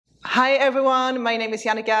Hi everyone, my name is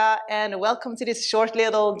Jannica and welcome to this short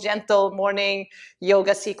little gentle morning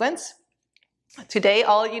yoga sequence. Today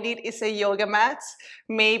all you need is a yoga mat.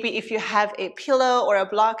 Maybe if you have a pillow or a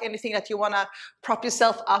block, anything that you want to prop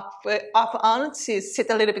yourself up on to sit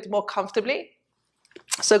a little bit more comfortably.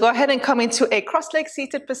 So go ahead and come into a cross-legged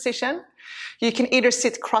seated position. You can either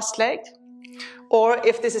sit cross-legged, or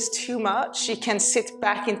if this is too much, you can sit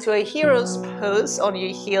back into a hero's pose on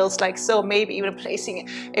your heels like so, maybe even placing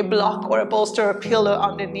a block or a bolster or a pillow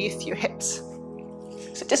underneath your hips.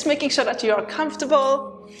 So just making sure that you are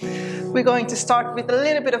comfortable. We're going to start with a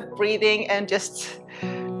little bit of breathing and just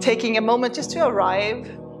taking a moment just to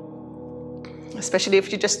arrive, especially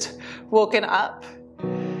if you're just woken up.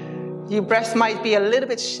 Your breath might be a little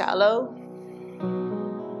bit shallow.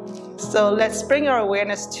 So let's bring our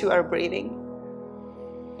awareness to our breathing.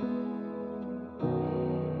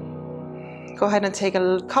 Go ahead and take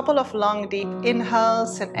a couple of long, deep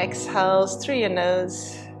inhales and exhales through your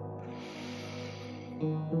nose.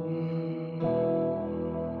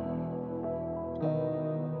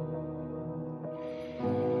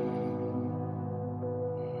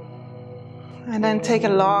 And then take a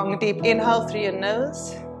long, deep inhale through your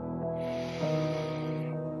nose.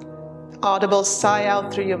 Audible sigh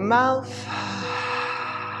out through your mouth.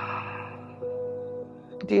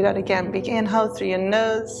 Do that again. Big inhale through your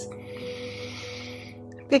nose.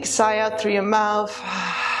 Big sigh out through your mouth.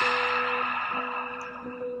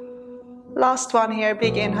 Last one here.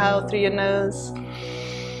 Big inhale through your nose.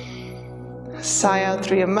 Sigh out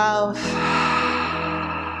through your mouth.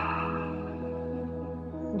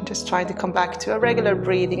 And just try to come back to a regular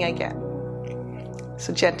breathing again.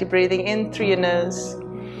 So gently breathing in through your nose.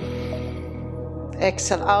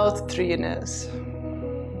 Exhale out through your nose.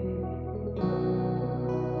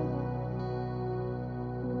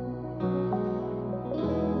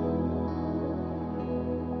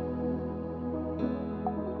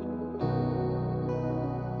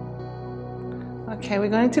 Okay, we're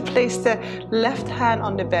going to place the left hand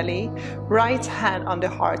on the belly, right hand on the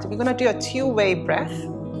heart. We're going to do a two-way breath.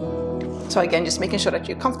 So again, just making sure that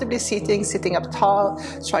you're comfortably sitting up tall.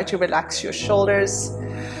 Try to relax your shoulders.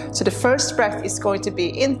 So the first breath is going to be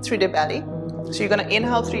in through the belly. So you're going to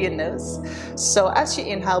inhale through your nose. So as you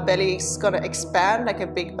inhale, belly is going to expand like a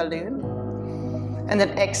big balloon. And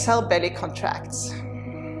then exhale, belly contracts.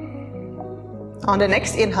 On the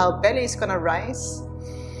next inhale, belly is going to rise.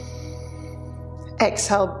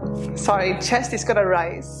 Exhale, chest is going to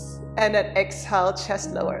rise. And then exhale,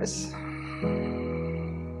 chest lowers.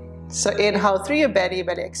 So inhale through your belly,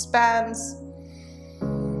 belly expands.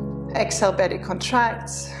 Exhale, belly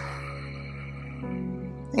contracts.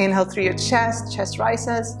 Inhale through your chest, chest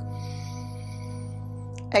rises.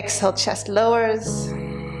 Exhale, chest lowers.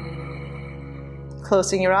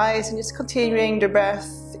 Closing your eyes and just continuing the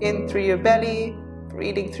breath in through your belly,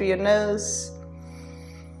 breathing through your nose,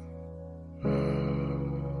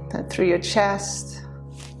 then through your chest.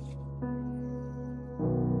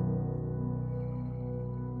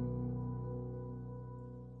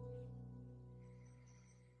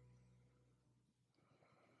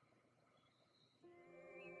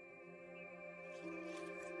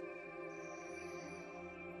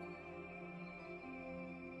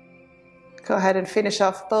 Go ahead and finish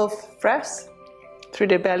off both breaths through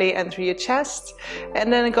the belly and through your chest.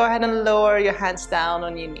 And then go ahead and lower your hands down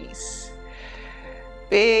on your knees.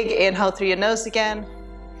 Big inhale through your nose again.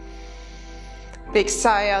 Big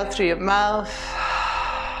sigh out through your mouth.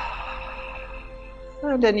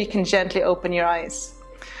 And then you can gently open your eyes.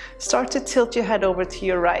 Start to tilt your head over to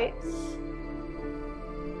your right.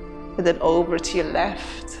 And then over to your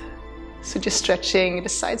left. So just stretching the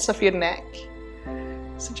sides of your neck.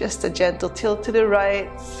 So just a gentle tilt to the right,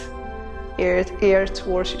 ear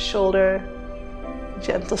towards your shoulder,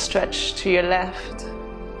 gentle stretch to your left.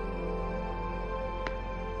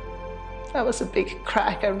 That was a big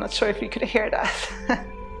crack, I'm not sure if you could hear that.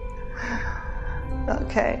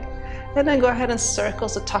 Okay, and then go ahead and circle,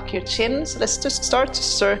 so tuck your chin. So let's just start to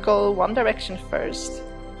circle one direction first.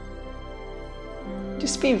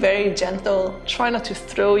 Just be very gentle, try not to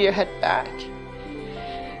throw your head back.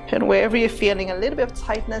 And wherever you're feeling a little bit of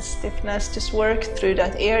tightness, stiffness, just work through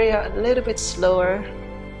that area a little bit slower.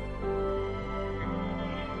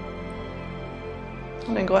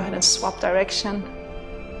 And then go ahead and swap direction.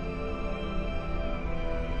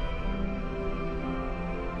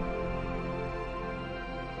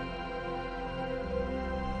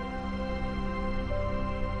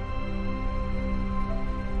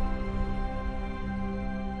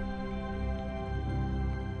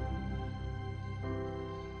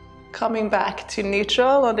 Coming back to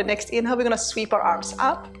neutral. On the next inhale, we're gonna sweep our arms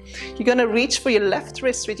up. You're gonna reach for your left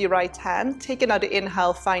wrist with your right hand. Take another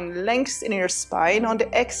inhale, find length in your spine. On the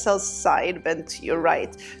exhale, side bend to your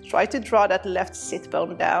right. Try to draw that left sit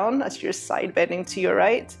bone down as you're side bending to your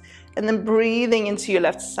right, and then breathing into your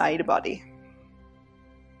left side body.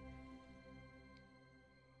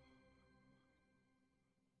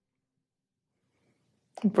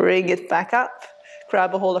 Bring it back up.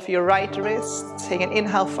 Grab a hold of your right wrist. Take an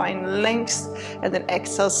inhale, find length, and then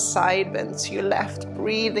exhale, side bend to your left.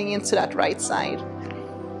 Breathing into that right side.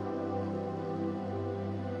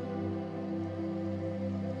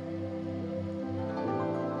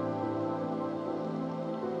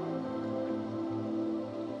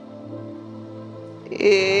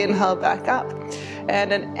 Inhale back up. And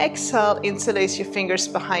then exhale, interlace your fingers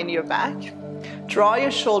behind your back. Draw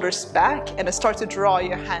your shoulders back and then start to draw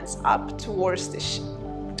your hands up towards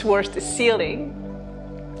the ceiling.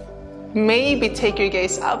 Maybe take your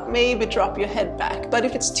gaze up, maybe drop your head back. But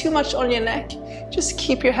if it's too much on your neck, just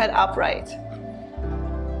keep your head upright.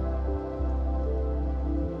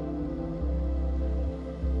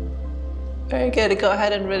 Very good, go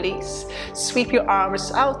ahead and release. Sweep your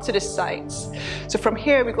arms out to the sides. So from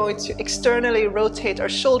here, we're going to externally rotate our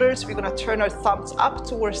shoulders. We're gonna turn our thumbs up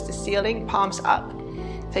towards the ceiling, palms up.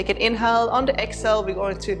 Take an inhale. On the exhale, we're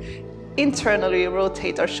going to internally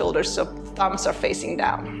rotate our shoulders so thumbs are facing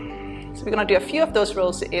down. So we're gonna do a few of those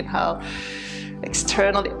rolls. Inhale,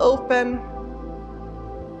 externally open.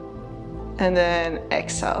 And then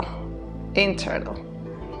exhale, internal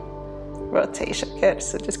rotation. Good.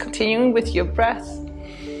 So just continuing with your breath.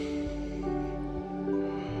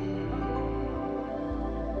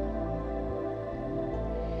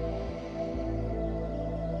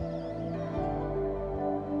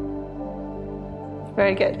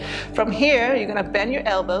 Very good. From here, you're gonna bend your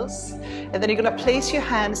elbows, and then you're gonna place your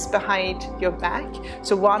hands behind your back.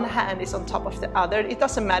 So one hand is on top of the other. It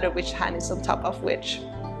doesn't matter which hand is on top of which.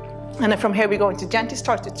 And then from here, we're going to gently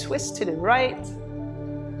start to twist to the right,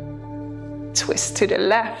 twist to the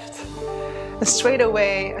left. And straight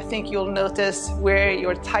away, I think you'll notice where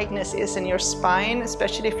your tightness is in your spine,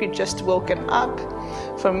 especially if you're just woken up.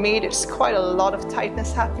 For me, there's quite a lot of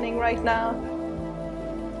tightness happening right now.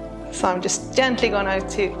 So I'm just gently going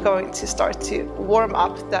to start to warm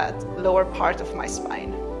up that lower part of my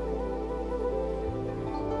spine.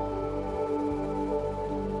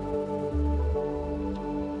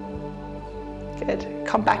 Good.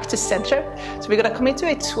 Come back to center. So we're gonna come into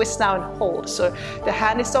a twist now and hold. So the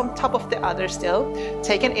hand is on top of the other still.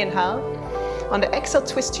 Take an inhale. On the exhale,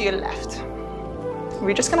 twist to your left.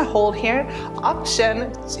 We're just gonna hold here.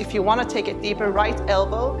 Option, if you wanna take it deeper, right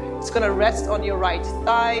elbow, it's gonna rest on your right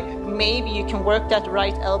thigh. Maybe you can work that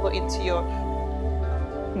right elbow into your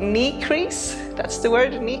knee crease. That's the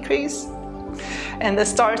word, knee crease. And then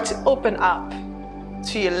start to open up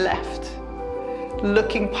to your left.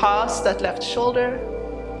 Looking past that left shoulder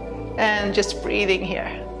and just breathing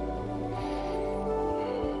here.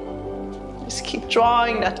 Just keep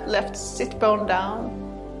drawing that left sit bone down.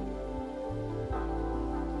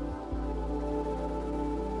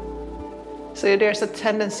 So there's a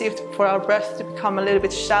tendency for our breath to become a little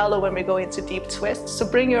bit shallow when we go into deep twists. So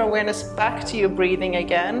bring your awareness back to your breathing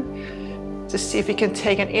again. To see if you can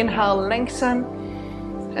take an inhale, lengthen,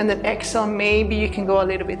 and then exhale, maybe you can go a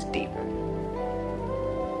little bit deeper.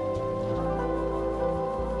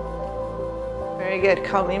 Very good,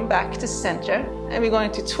 coming back to center, and we're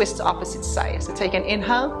going to twist the opposite side. So take an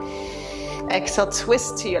inhale, exhale,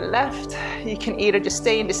 twist to your left. You can either just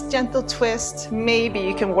stay in this gentle twist, maybe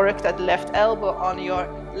you can work that left elbow on your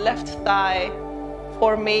left thigh,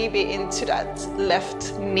 or maybe into that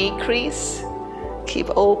left knee crease. Keep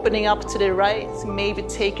opening up to the right, maybe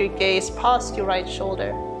take your gaze past your right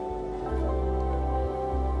shoulder.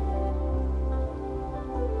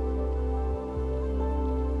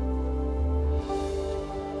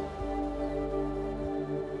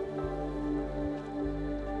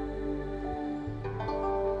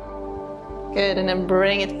 Good, and then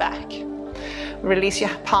bring it back. Release your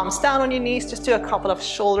palms down on your knees. Just do a couple of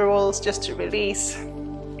shoulder rolls just to release.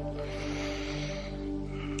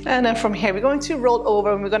 And then from here, we're going to roll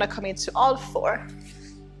over and we're going to come into all four.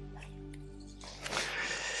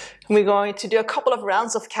 We're going to do a couple of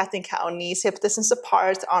rounds of cat and cow. Knees, hip distance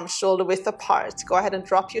apart, arms shoulder width apart. Go ahead and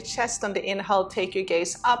drop your chest on the inhale. Take your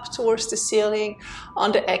gaze up towards the ceiling.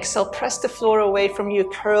 On the exhale, press the floor away from you.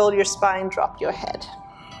 Curl your spine, drop your head.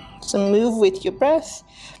 So move with your breath.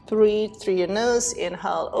 Breathe through your nose.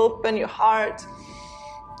 Inhale, open your heart.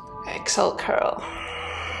 Exhale, curl.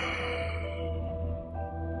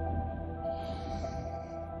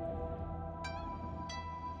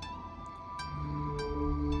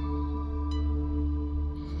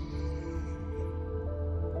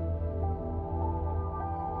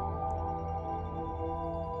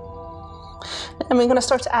 And we're gonna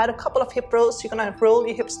start to add a couple of hip rolls. You're gonna roll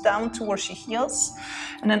your hips down towards your heels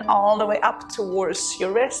and then all the way up towards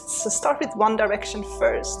your wrists. So start with one direction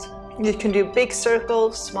first. You can do big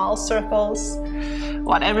circles, small circles,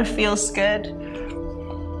 whatever feels good.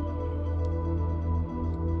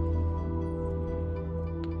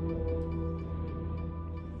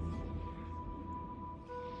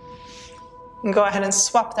 And go ahead and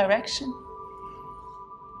swap direction.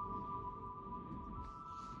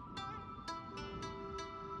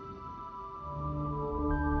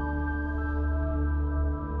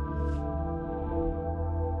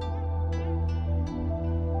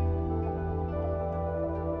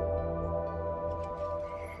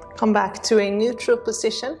 Come back to a neutral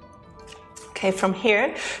position. Okay, from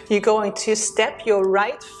here, you're going to step your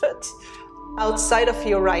right foot outside of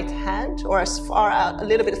your right hand, or as far out, a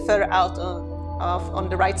little bit further out on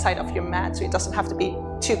the right side of your mat, so it doesn't have to be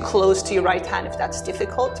too close to your right hand if that's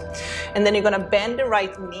difficult. And then you're gonna bend the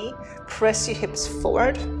right knee, press your hips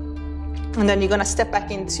forward, and then you're gonna step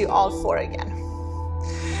back into all four again.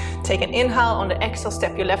 Take an inhale. On the exhale,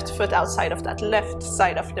 step your left foot outside of that left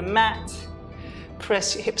side of the mat.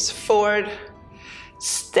 Press your hips forward,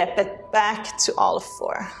 step it back to all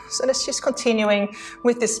four. So let's just continuing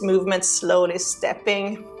with this movement, slowly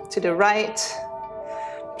stepping to the right,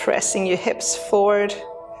 pressing your hips forward,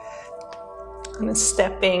 and then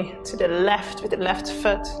stepping to the left with the left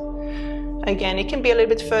foot. Again, it can be a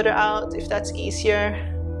little bit further out if that's easier.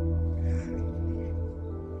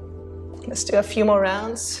 Let's do a few more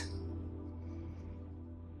rounds.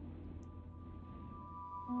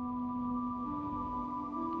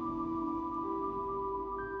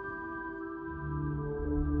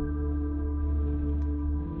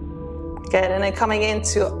 Good, and then coming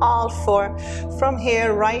into all four. From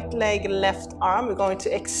here, right leg, left arm. We're going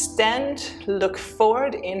to extend, look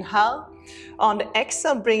forward, inhale. On the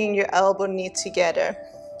exhale, bringing your elbow, knee together.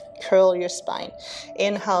 Curl your spine.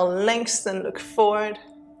 Inhale, lengthen, look forward.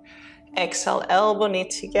 Exhale, elbow, knee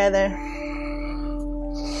together.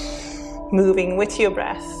 Moving with your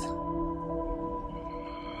breath.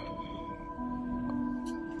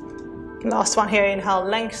 Last one here, inhale,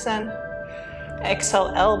 lengthen.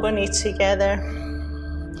 Exhale, elbow, knee together.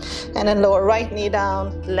 And then lower right knee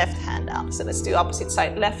down, left hand down. So let's do opposite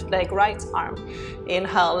side, left leg, right arm.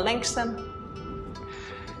 Inhale, lengthen.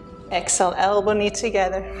 Exhale, elbow, knee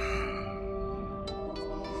together.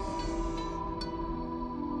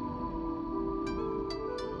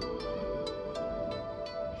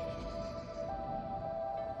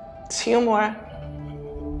 Two more.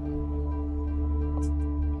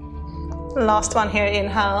 Last one here,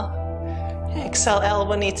 inhale. Exhale,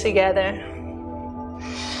 elbow, knee together.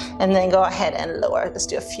 And then go ahead and lower. Let's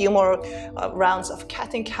do a few more rounds of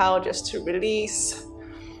cat and cow just to release.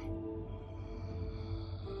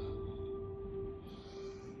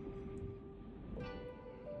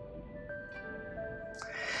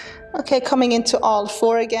 Okay, coming into all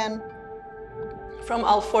four again. From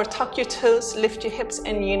all four, tuck your toes, lift your hips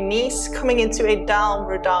and your knees, coming into a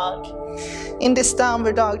downward dog. In this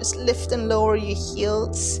downward dog, just lift and lower your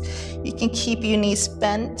heels. You can keep your knees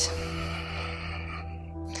bent.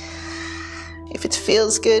 If it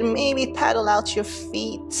feels good, maybe paddle out your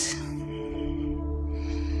feet.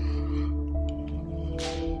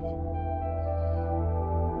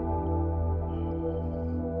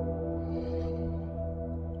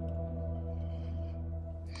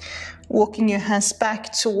 Walking your hands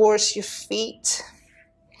back towards your feet.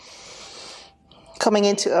 Coming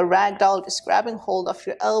into a ragdoll, just grabbing hold of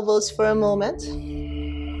your elbows for a moment.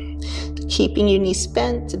 Keeping your knees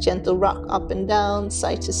bent, a gentle rock up and down,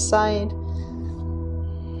 side to side.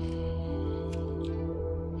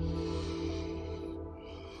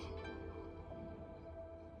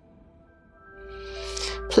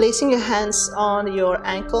 Placing your hands on your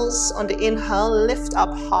ankles. On the inhale, lift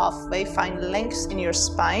up halfway, find length in your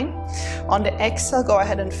spine. On the exhale, go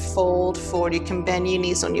ahead and fold forward. You can bend your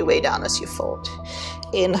knees on your way down as you fold.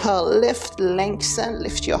 Inhale, lift, lengthen,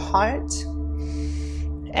 lift your heart.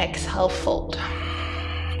 Exhale, fold.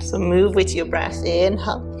 So move with your breath.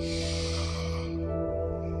 Inhale.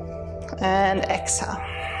 And exhale.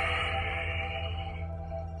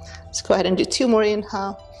 Let's go ahead and do two more.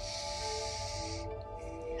 Inhale.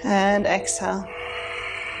 And exhale.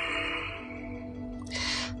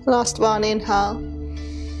 Last one, inhale.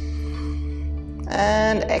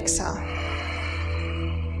 And exhale.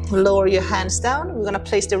 Lower your hands down. We're going to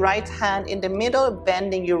place the right hand in the middle,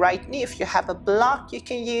 bending your right knee. If you have a block you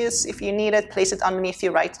can use, if you need it, place it underneath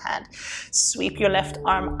your right hand. Sweep your left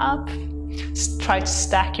arm up. Try to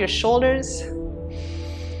stack your shoulders.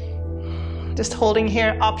 Just holding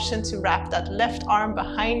here, option to wrap that left arm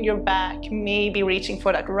behind your back, maybe reaching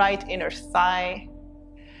for that right inner thigh.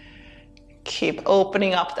 Keep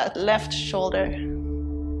opening up that left shoulder.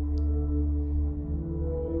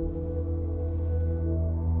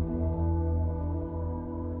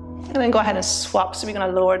 And then go ahead and swap. So we're going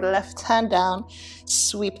to lower the left hand down,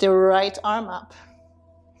 sweep the right arm up.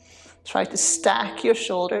 Try to stack your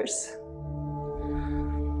shoulders.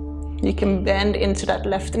 You can bend into that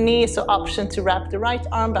left knee, so option to wrap the right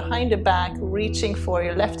arm behind the back, reaching for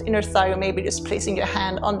your left inner thigh, or maybe just placing your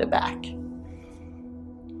hand on the back.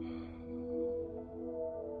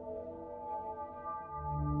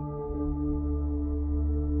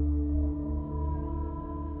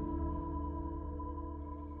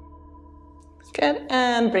 Good,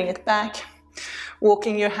 and bring it back.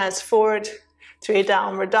 Walking your hands forward to a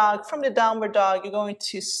downward dog. From the downward dog, you're going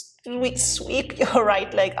to sweep your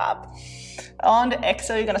right leg up. On the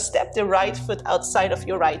exhale, you're going to step the right foot outside of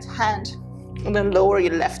your right hand and then lower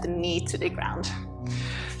your left knee to the ground.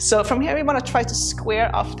 So from here, we want to try to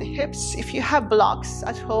square off the hips. If you have blocks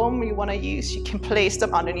at home you want to use, you can place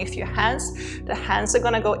them underneath your hands. The hands are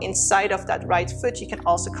going to go inside of that right foot. You can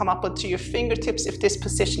also come up onto your fingertips if this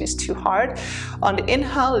position is too hard. On the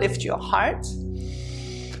inhale, lift your heart.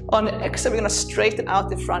 On the exhale, we're going to straighten out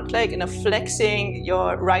the front leg and flexing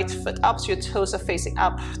your right foot up so your toes are facing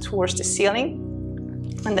up towards the ceiling.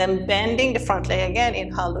 And then bending the front leg again.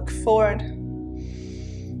 Inhale, look forward.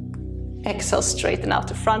 Exhale, straighten out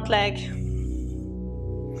the front leg.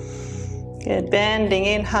 Good, bending,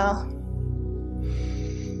 inhale.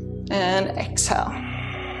 And exhale.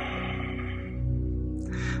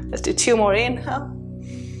 Let's do 2 more, inhale.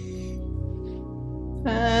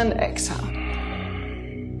 And exhale.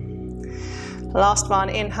 Last one,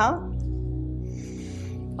 inhale.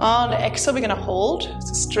 On the exhale, we're going to hold.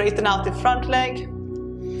 So straighten out the front leg.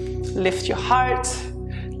 Lift your heart.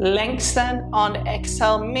 Lengthen. On the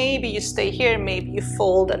exhale, maybe you stay here, maybe you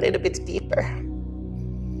fold a little bit deeper.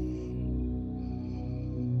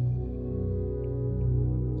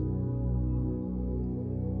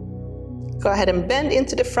 Go ahead and bend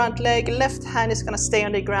into the front leg. Left hand is going to stay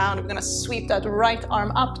on the ground. We're going to sweep that right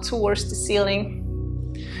arm up towards the ceiling.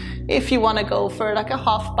 If you want to go for like a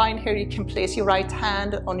half bind here, you can place your right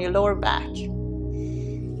hand on your lower back.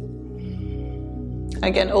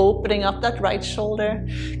 Again, opening up that right shoulder.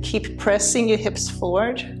 Keep pressing your hips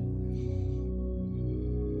forward.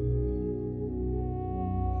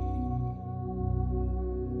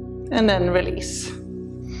 And then release.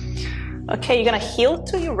 Okay, you're going to heel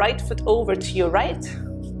to your right foot over to your right.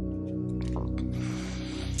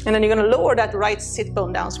 And then you're going to lower that right sit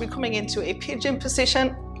bone down. So we're coming into a pigeon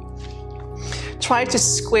position. Try to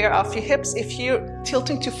square off your hips. If you're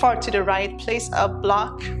tilting too far to the right, place a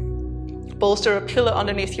block, bolster, a pillow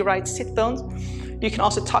underneath your right sit bones. You can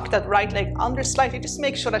also tuck that right leg under slightly. Just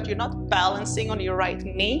make sure that you're not balancing on your right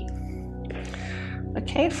knee.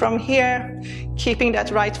 Okay, from here, keeping that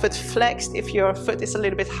right foot flexed. If your foot is a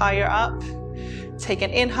little bit higher up, take an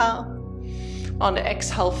inhale. On the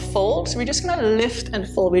exhale, fold. So we're just gonna lift and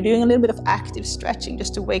fold. We're doing a little bit of active stretching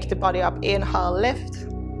just to wake the body up. Inhale, lift.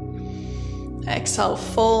 Exhale,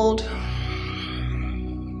 fold.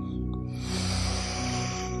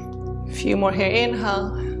 A few more here,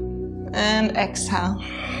 inhale and exhale.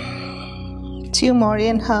 2 more,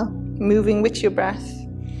 inhale, moving with your breath.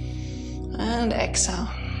 And exhale.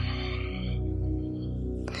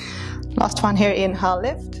 Last one here, inhale,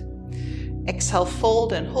 lift. Exhale,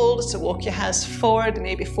 fold and hold. So walk your hands forward,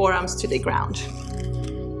 maybe forearms to the ground.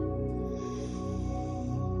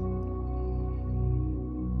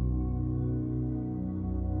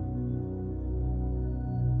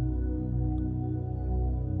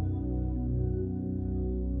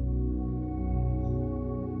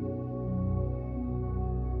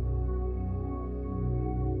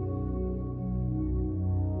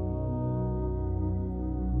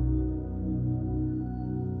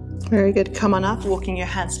 Very good, come on up, walking your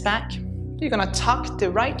hands back. You're gonna tuck the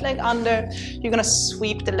right leg under, you're gonna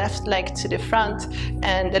sweep the left leg to the front,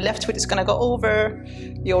 and the left foot is gonna go over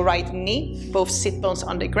your right knee, both sit bones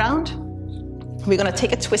on the ground. We're gonna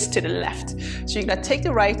take a twist to the left. So you're gonna take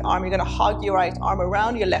the right arm, you're gonna hug your right arm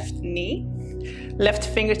around your left knee, left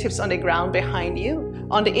fingertips on the ground behind you.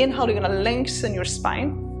 On the inhale, you're gonna lengthen your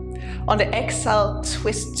spine. On the exhale,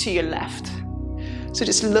 twist to your left. So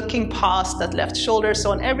just looking past that left shoulder.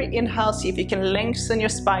 So on every inhale, see if you can lengthen your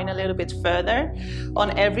spine a little bit further.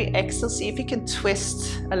 On every exhale, see if you can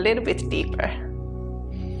twist a little bit deeper.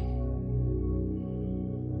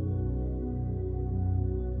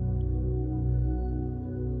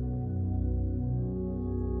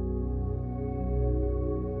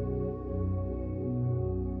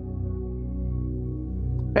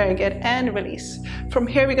 Very good, and release. From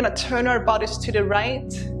here, we're gonna turn our bodies to the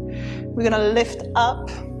right. We're gonna lift up.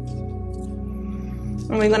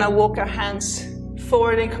 And we're gonna walk our hands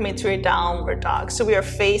forward and come into a downward dog. So we are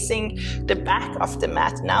facing the back of the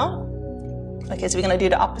mat now. Okay, so we're gonna do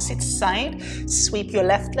the opposite side. Sweep your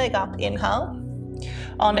left leg up, inhale.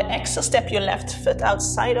 On the exhale, step your left foot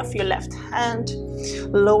outside of your left hand.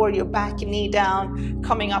 Lower your back knee down,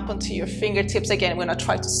 coming up onto your fingertips. Again, we're gonna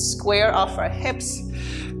try to square off our hips.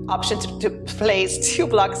 Option to place 2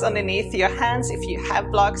 blocks underneath your hands if you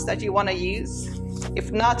have blocks that you wanna use.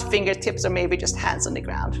 If not, fingertips or maybe just hands on the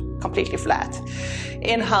ground, completely flat.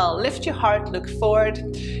 Inhale, lift your heart, look forward.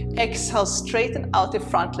 Exhale, straighten out the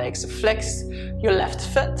front leg, so flex your left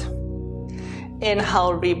foot.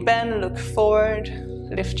 Inhale, rebend, look forward,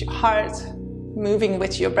 lift your heart, moving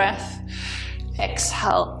with your breath.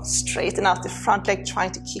 Exhale, straighten out the front leg,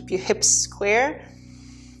 trying to keep your hips square.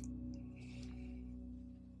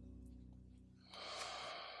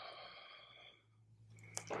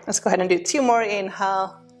 Let's go ahead and do 2 more.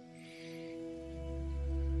 Inhale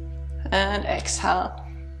and exhale.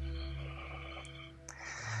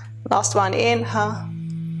 Last one, inhale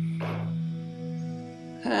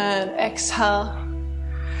and exhale.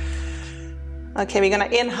 Okay, we're gonna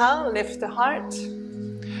inhale, lift the heart.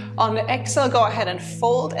 On the exhale, go ahead and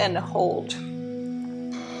fold and hold.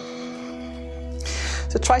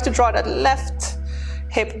 So try to draw that left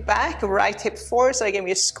hip back, right hip forward. So again,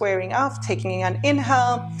 we're squaring off, taking an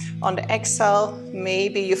inhale. On the exhale,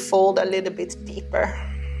 maybe you fold a little bit deeper.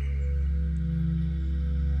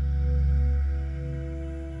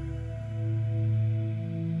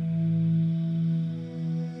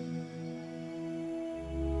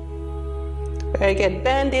 Very good,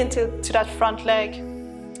 bend into that front leg.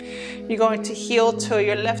 You're going to heel toe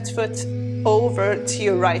your left foot over to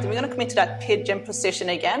your right. And we're gonna come into that pigeon position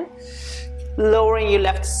again. Lowering your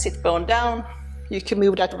left sit bone down. You can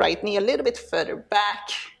move that right knee a little bit further back,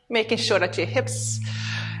 making sure that your hips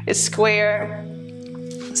is square.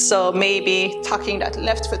 So maybe tucking that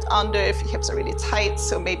left foot under if your hips are really tight.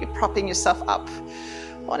 So maybe propping yourself up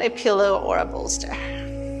on a pillow or a bolster.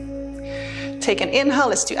 Take an inhale,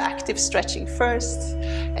 let's do active stretching first.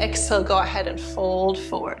 Exhale, go ahead and fold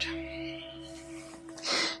forward.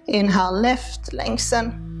 Inhale, lift,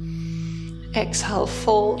 lengthen. Exhale,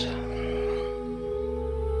 fold.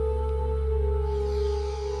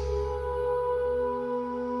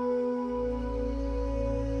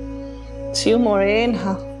 Two more,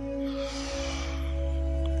 inhale.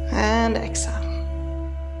 And exhale.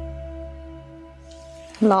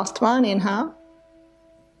 Last one, inhale.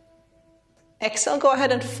 Exhale, go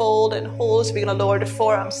ahead and fold and hold. So we're gonna lower the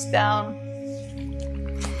forearms down.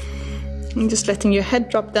 And just letting your head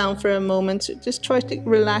drop down for a moment. So just try to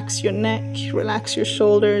relax your neck, relax your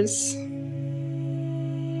shoulders.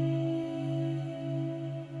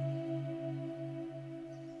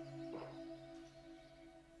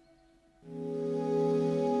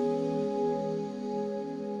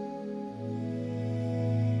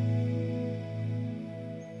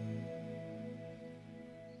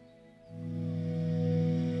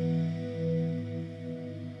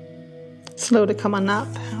 Slowly come on up.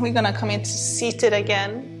 We're gonna come into seated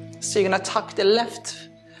again. So you're gonna tuck the left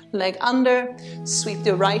leg under, sweep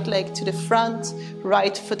the right leg to the front,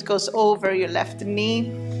 right foot goes over your left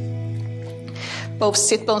knee. Both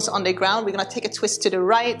sit bones on the ground. We're gonna take a twist to the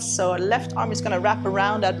right. So left arm is gonna wrap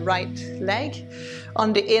around that right leg.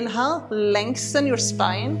 On the inhale, lengthen your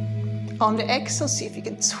spine. On the exhale, see if you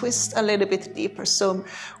can twist a little bit deeper. So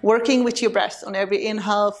working with your breath. On every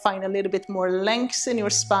inhale, find a little bit more length in your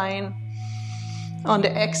spine. On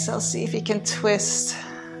the exhale, see if you can twist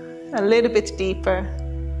a little bit deeper.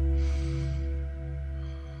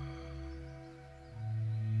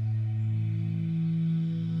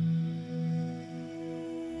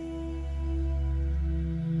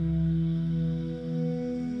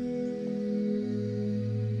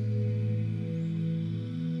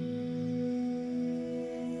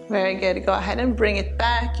 Very good. Go ahead and bring it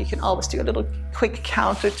back. You can always do a little quick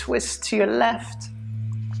counter twist to your left.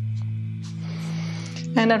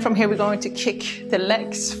 And then from here, we're going to kick the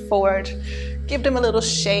legs forward. Give them a little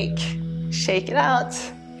shake. Shake it out.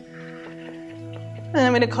 And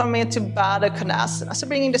I'm going to come into Baddha Konasana. So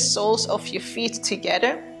bringing the soles of your feet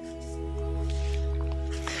together.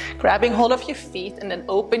 Grabbing hold of your feet and then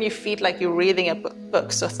open your feet like you're reading a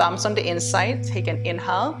book. So thumbs on the inside. Take an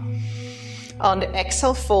inhale. On the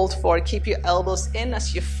exhale, fold forward. Keep your elbows in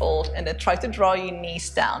as you fold and then try to draw your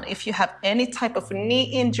knees down. If you have any type of knee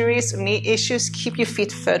injuries or knee issues, keep your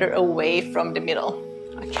feet further away from the middle,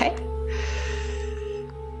 okay?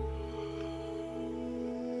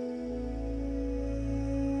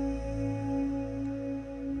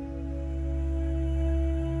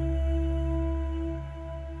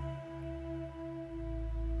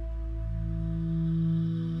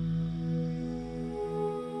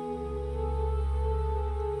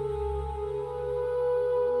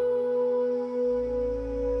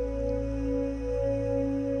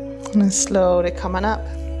 And then slowly coming up.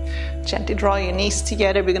 Gently draw your knees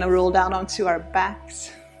together. We're going to roll down onto our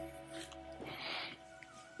backs.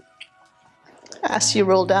 As you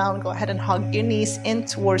roll down, go ahead and hug your knees in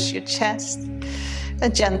towards your chest. A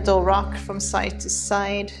gentle rock from side to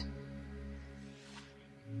side.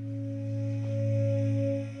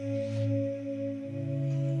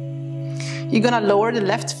 You're going to lower the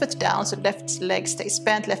left foot down, so left leg stays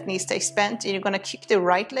bent, left knee stays bent, and you're going to kick the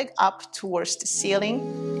right leg up towards the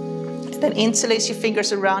ceiling. Then interlace your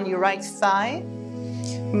fingers around your right thigh.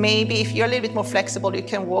 Maybe if you're a little bit more flexible, you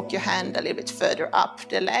can walk your hand a little bit further up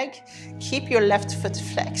the leg. Keep your left foot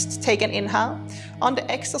flexed. Take an inhale. On the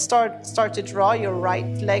exhale, start to draw your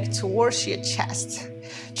right leg towards your chest.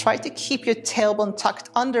 Try to keep your tailbone tucked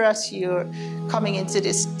under as you're coming into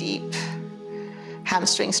this deep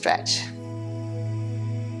hamstring stretch.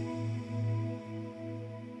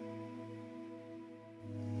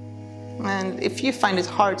 And if you find it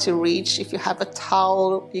hard to reach, if you have a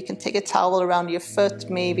towel, you can take a towel around your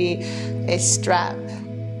foot, maybe a strap.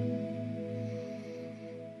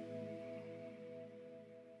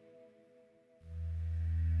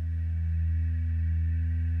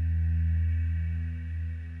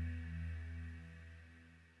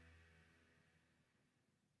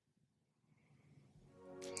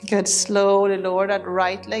 Good, slowly lower that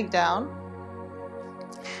right leg down.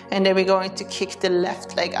 And then we're going to kick the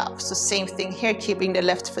left leg up. So same thing here, keeping the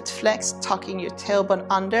left foot flexed, tucking your tailbone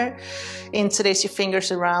under. Interlace your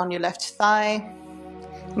fingers around your left thigh.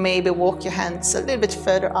 Maybe walk your hands a little bit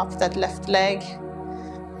further up that left leg.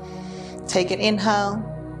 Take an inhale.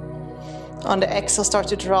 On the exhale, start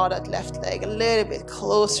to draw that left leg a little bit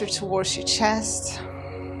closer towards your chest.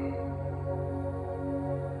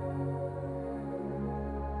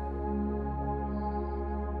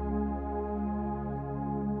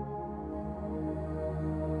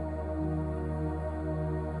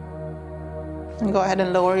 And go ahead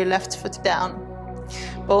and lower your left foot down.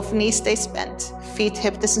 Both knees stay bent, feet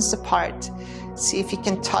hip distance apart. See if you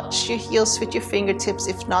can touch your heels with your fingertips.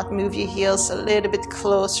 If not, move your heels a little bit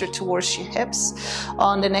closer towards your hips.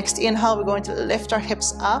 On the next inhale, we're going to lift our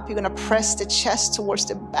hips up. You're going to press the chest towards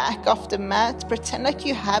the back of the mat. Pretend like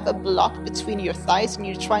you have a block between your thighs and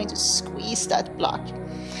you're trying to squeeze that block.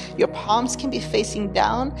 Your palms can be facing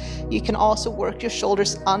down. You can also work your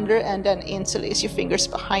shoulders under and then interlace your fingers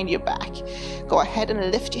behind your back. Go ahead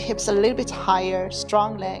and lift your hips a little bit higher,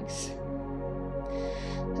 strong legs.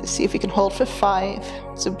 Let's see if you can hold for 5.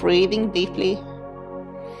 So breathing deeply.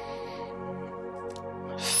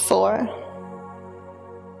 4.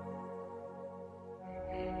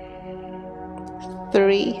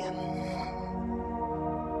 3.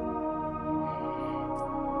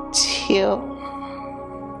 2.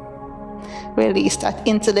 Release that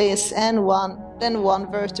interlace, and 1. Then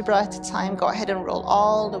 1 vertebra at a time. Go ahead and roll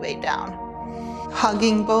all the way down.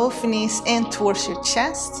 Hugging both knees in towards your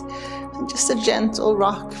chest. And just a gentle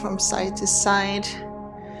rock from side to side.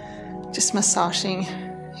 Just massaging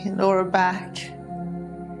your lower back.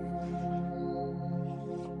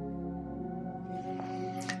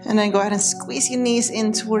 And then go ahead and squeeze your knees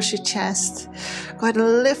in towards your chest. Go ahead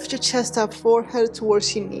and lift your chest up, forehead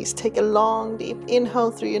towards your knees. Take a long, deep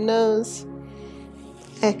inhale through your nose.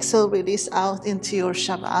 Exhale, release out into your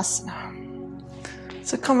Shavasana.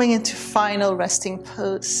 So coming into final resting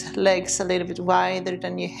pose, legs a little bit wider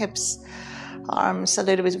than your hips, arms a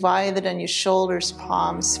little bit wider than your shoulders,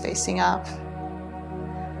 palms facing up.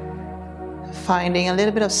 Finding a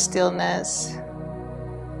little bit of stillness.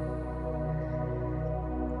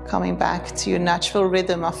 Coming back to your natural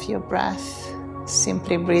rhythm of your breath.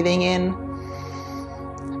 Simply breathing in,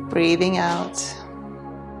 breathing out.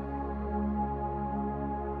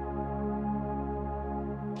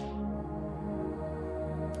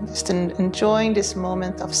 Just enjoying this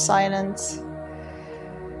moment of silence,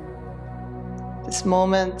 this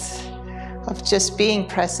moment of just being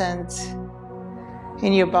present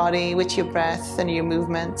in your body with your breath and your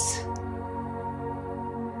movements.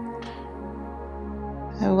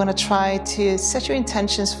 And we want to try to set your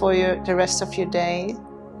intentions for the rest of your day.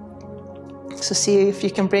 So see if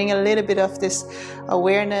you can bring a little bit of this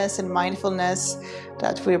awareness and mindfulness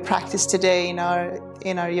that we practice today in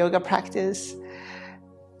our yoga practice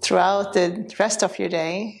throughout the rest of your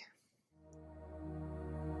day.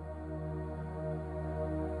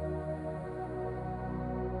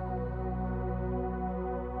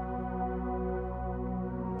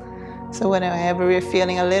 So whenever we're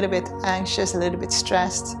feeling a little bit anxious, a little bit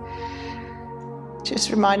stressed, just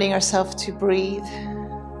reminding ourselves to breathe,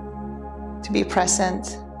 to be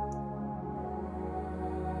present.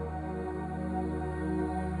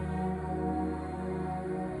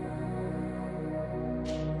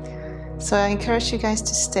 So I encourage you guys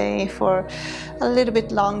to stay for a little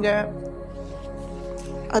bit longer,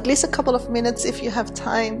 at least a couple of minutes if you have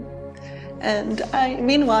time. And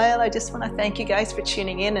meanwhile, I just want to thank you guys for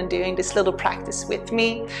tuning in and doing this little practice with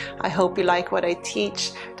me. I hope you like what I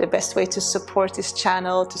teach. The best way to support this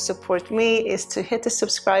channel, to support me, is to hit the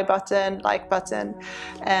subscribe button, like button,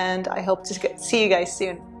 and I hope to see you guys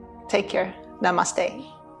soon. Take care.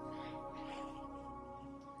 Namaste.